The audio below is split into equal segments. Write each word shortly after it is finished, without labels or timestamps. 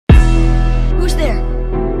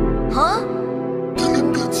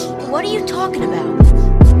are you talking about?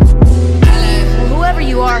 Whoever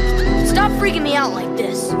you are, stop freaking me out like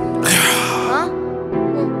this. Huh?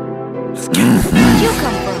 Where'd you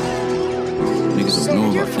come from? Niggas don't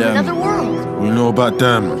know You're about from them. another world. We know about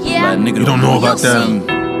them. Yeah? Like, nigga You don't know You'll about them. see.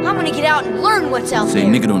 I'm gonna get out and learn what's out Say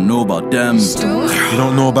there. nigga don't know about them. You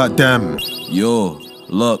don't know about them. Yo,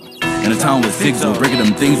 look. In a town with Cigzo, breaking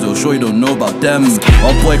them things though, sure you don't know about them.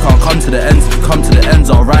 Oh boy can't come to the ends, if you come to the ends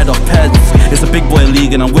I'll ride off heads. It's a big boy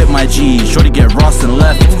league and I'm with my G. Shorty get Ross and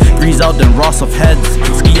left, breeze out then Ross of heads,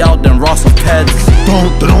 ski out then Ross of heads. Don't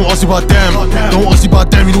ask you about them. Don't ask you about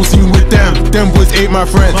them, you don't see me with them. Them boys ain't my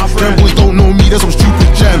friends. Them boys don't know me, there's some stupid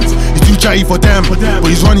gems. He's too chatty for them, but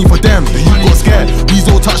he's running for them. The youth got scared,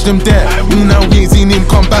 Weezo touched them dead. Now we ain't seen him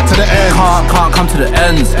come back to the end. Can't come to the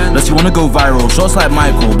ends, unless you wanna go viral. Shots like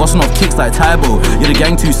Michael, busting off kicks like Tybo. Yeah, the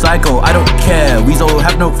gang too psycho, I don't care. Weezo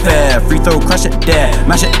have no fair, free throw, crash it there,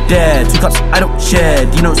 mash it there. 2 cups, I don't share,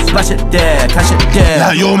 Dino splash it there, cash it there.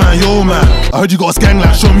 Like yo man, I heard you got a skang,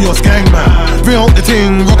 like show me your skang man. Bring out the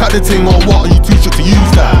ting, rock out the ting, or what? Are you too shook to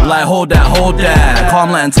use that? Like hold that,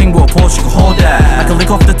 calm letting ting, but Porsche you can hold that. I can lick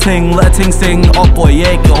off the ting, let a ting sing, oh boy,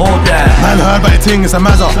 yeah, you can hold that. Man heard by the ting, it's a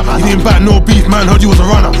mazza. You didn't back no beef, man heard you was a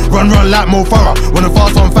runner. Run like Mo Farah. When the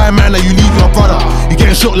fast on 5 man, like you leave your brother. You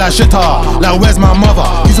getting shook like shitter, like where's my mother?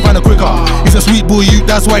 He's a find it quicker. He's a sweet boy youth,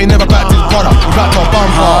 that's why he never backed his brother. He backed our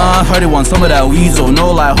bumper. Heard he want some of that Weezo,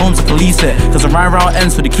 no like home to police it. Cause I ran round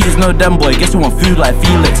ends so the kids know them boy. Guess you want food like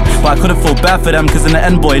Felix, but I couldn't feel bad for them. Cause in the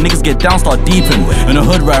end boy, niggas get down, start deepin'. In the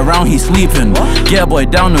hood right round, he sleeping. Yeah boy,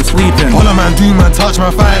 down, no sleeping. All a man do man, touch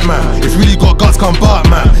man, fight man. If really got guts, come bark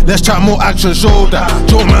man. Let's chat more action, show that.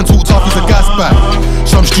 Joke man talk tough, he's a gas bag.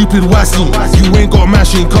 Some stupid wassy, you ain't got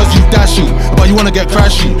mashing cause you dashing. But you wanna get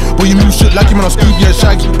crashy, but you move shit like you man on Scooby and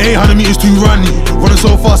Shaggy. 800 meters too runny, running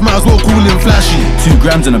so fast, might as well call him flashy. 2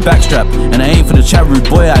 grams in a backstrap, and I ain't for the chat rude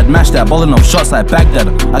boy, I'd mash that. Balling off shots like Baghdad.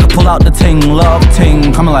 I could pull out the ting, love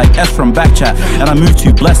ting, coming like S from backchat. And I move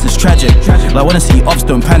too blessed, it's tragic. Like when I see ops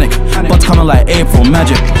don't panic, but coming like April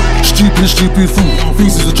magic. Stupid fool,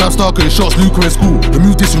 thinks he's a trap star cause his shots Luca in school.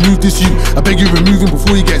 Remove this you, I beg you remove him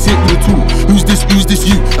before he gets hit with a tool. Who's this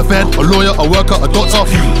you? A fed, a lawyer, a worker, a doctor,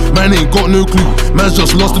 you. Man ain't got no clue, man's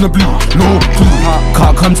just lost in the blue, no clue.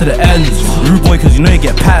 Can't come to the ends, rude boy cause you know you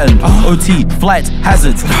get patterned. OT, flight,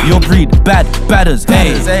 hazards, your breed, badders,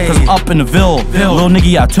 ayy. Cause up in the Ville, little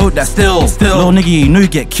nigga, yeah, I told that still. Little nigga, yeah, you know you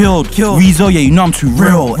get killed. Weezo, yeah, you know I'm too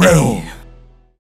real, ayy.